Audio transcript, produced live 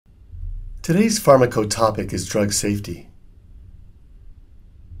Today's pharmacotopic is drug safety.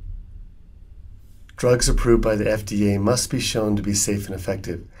 Drugs approved by the FDA must be shown to be safe and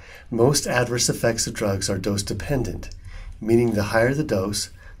effective. Most adverse effects of drugs are dose-dependent, meaning the higher the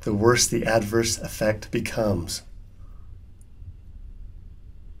dose, the worse the adverse effect becomes.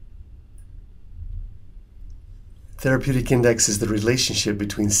 Therapeutic index is the relationship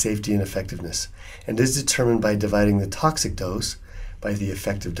between safety and effectiveness, and is determined by dividing the toxic dose by the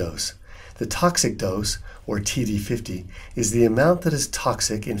effective dose. The toxic dose, or TD50, is the amount that is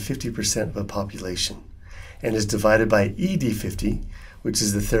toxic in 50% of a population, and is divided by ED50, which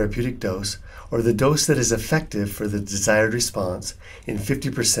is the therapeutic dose, or the dose that is effective for the desired response in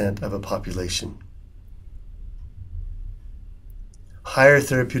 50% of a population. Higher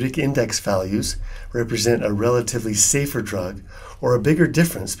therapeutic index values represent a relatively safer drug or a bigger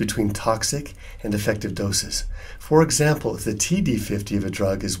difference between toxic and effective doses. For example, if the TD50 of a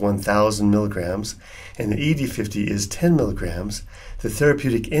drug is 1,000 milligrams and the ED50 is 10 milligrams, the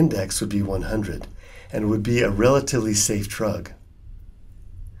therapeutic index would be 100 and would be a relatively safe drug.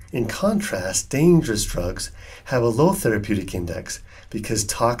 In contrast, dangerous drugs have a low therapeutic index because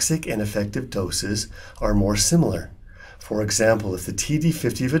toxic and effective doses are more similar. For example, if the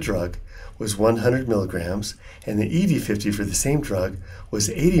TD50 of a drug was 100 milligrams and the ED50 for the same drug was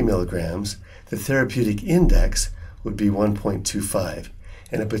 80 milligrams, the therapeutic index would be 1.25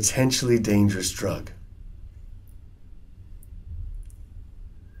 and a potentially dangerous drug.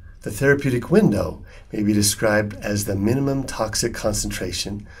 The therapeutic window may be described as the minimum toxic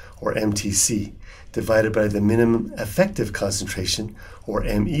concentration, or MTC, divided by the minimum effective concentration, or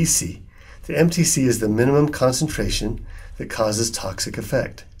MEC. The MTC is the minimum concentration that causes toxic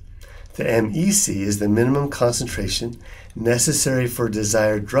effect. The MEC is the minimum concentration necessary for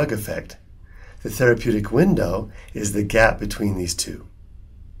desired drug effect. The therapeutic window is the gap between these two.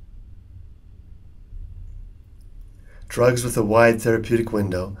 Drugs with a wide therapeutic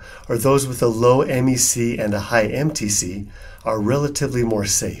window, or those with a low MEC and a high MTC, are relatively more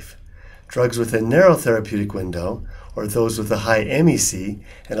safe. Drugs with a narrow therapeutic window, or those with a high MEC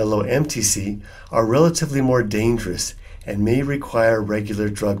and a low MTC, are relatively more dangerous and may require regular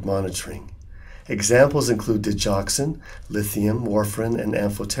drug monitoring. Examples include digoxin, lithium, warfarin, and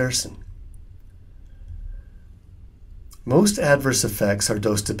amphotericin. Most adverse effects are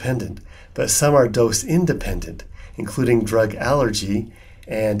dose-dependent, but some are dose-independent, including drug allergy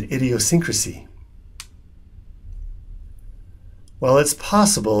and idiosyncracy. While it's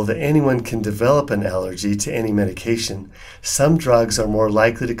possible that anyone can develop an allergy to any medication, some drugs are more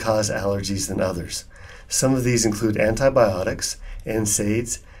likely to cause allergies than others. Some of these include antibiotics,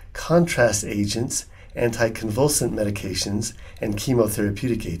 NSAIDs, contrast agents, anticonvulsant medications, and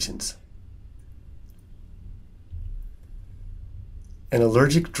chemotherapeutic agents. An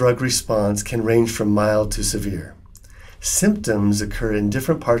allergic drug response can range from mild to severe. Symptoms occur in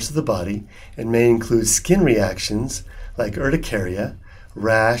different parts of the body and may include skin reactions like urticaria,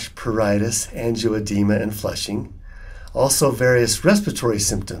 rash, pruritus, angioedema, and flushing. Also, various respiratory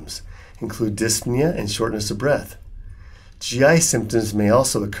symptoms include dyspnea and shortness of breath. GI symptoms may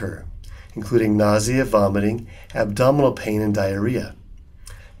also occur, including nausea, vomiting, abdominal pain, and diarrhea.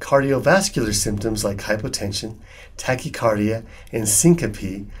 Cardiovascular symptoms like hypotension, tachycardia, and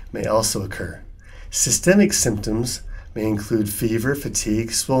syncope may also occur. Systemic symptoms may include fever,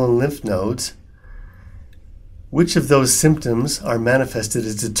 fatigue, swollen lymph nodes. Which of those symptoms are manifested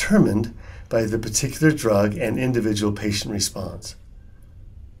is determined by the particular drug and individual patient response.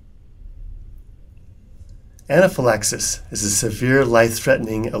 Anaphylaxis is a severe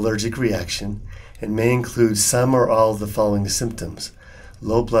life-threatening allergic reaction and may include some or all of the following symptoms: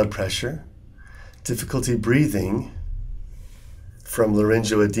 low blood pressure, difficulty breathing from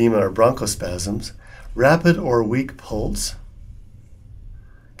laryngoedema or bronchospasms, rapid or weak pulse,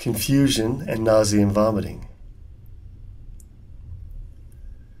 confusion, and nausea and vomiting.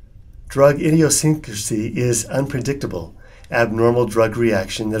 Drug idiosyncrasy is unpredictable, abnormal drug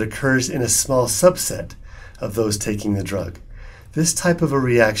reaction that occurs in a small subset of those taking the drug. This type of a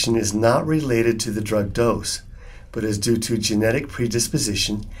reaction is not related to the drug dose, but is due to genetic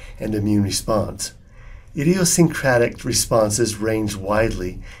predisposition and immune response. Idiosyncratic responses range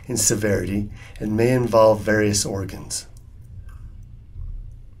widely in severity and may involve various organs.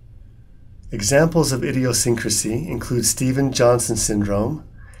 Examples of idiosyncrasy include Stevens-Johnson syndrome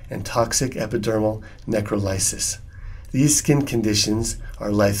and toxic epidermal necrolysis. These skin conditions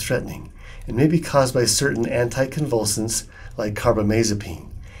are life-threatening and may be caused by certain anticonvulsants like carbamazepine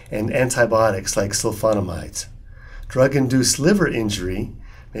and antibiotics like sulfonamides. Drug-induced liver injury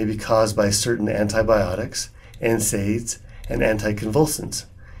may be caused by certain antibiotics, NSAIDs, and anticonvulsants.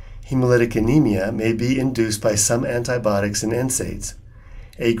 Hemolytic anemia may be induced by some antibiotics and NSAIDs.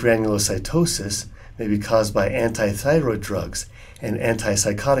 Agranulocytosis may be caused by antithyroid drugs and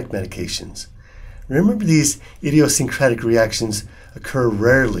antipsychotic medications. Remember, these idiosyncratic reactions occur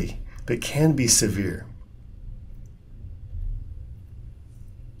rarely, but can be severe.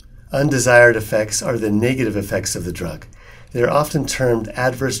 Undesired effects are the negative effects of the drug. They are often termed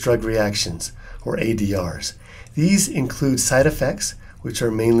adverse drug reactions, or ADRs. These include side effects, which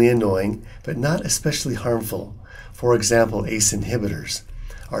are mainly annoying, but not especially harmful. For example, ACE inhibitors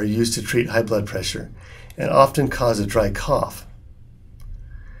are used to treat high blood pressure and often cause a dry cough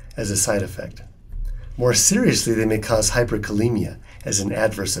as a side effect. More seriously, they may cause hyperkalemia as an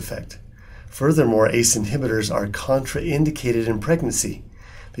adverse effect. Furthermore, ACE inhibitors are contraindicated in pregnancy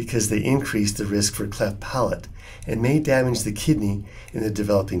because they increase the risk for cleft palate and may damage the kidney in the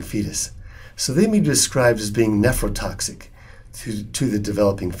developing fetus. So they may be described as being nephrotoxic to the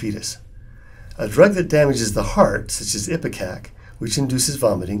developing fetus. A drug that damages the heart, such as Ipecac, which induces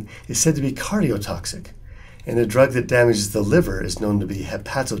vomiting, is said to be cardiotoxic, and a drug that damages the liver is known to be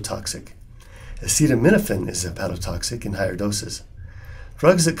hepatotoxic. Acetaminophen is hepatotoxic in higher doses.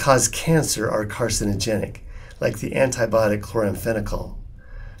 Drugs that cause cancer are carcinogenic, like the antibiotic chloramphenicol.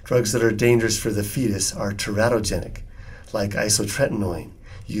 Drugs that are dangerous for the fetus are teratogenic, like isotretinoin,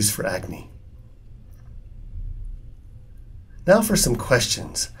 used for acne. Now for some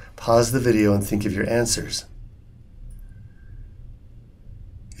questions. Pause the video and think of your answers.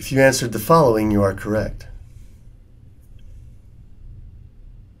 If you answered the following, you are correct.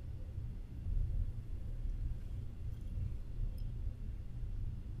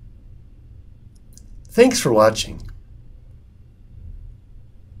 Thanks for watching.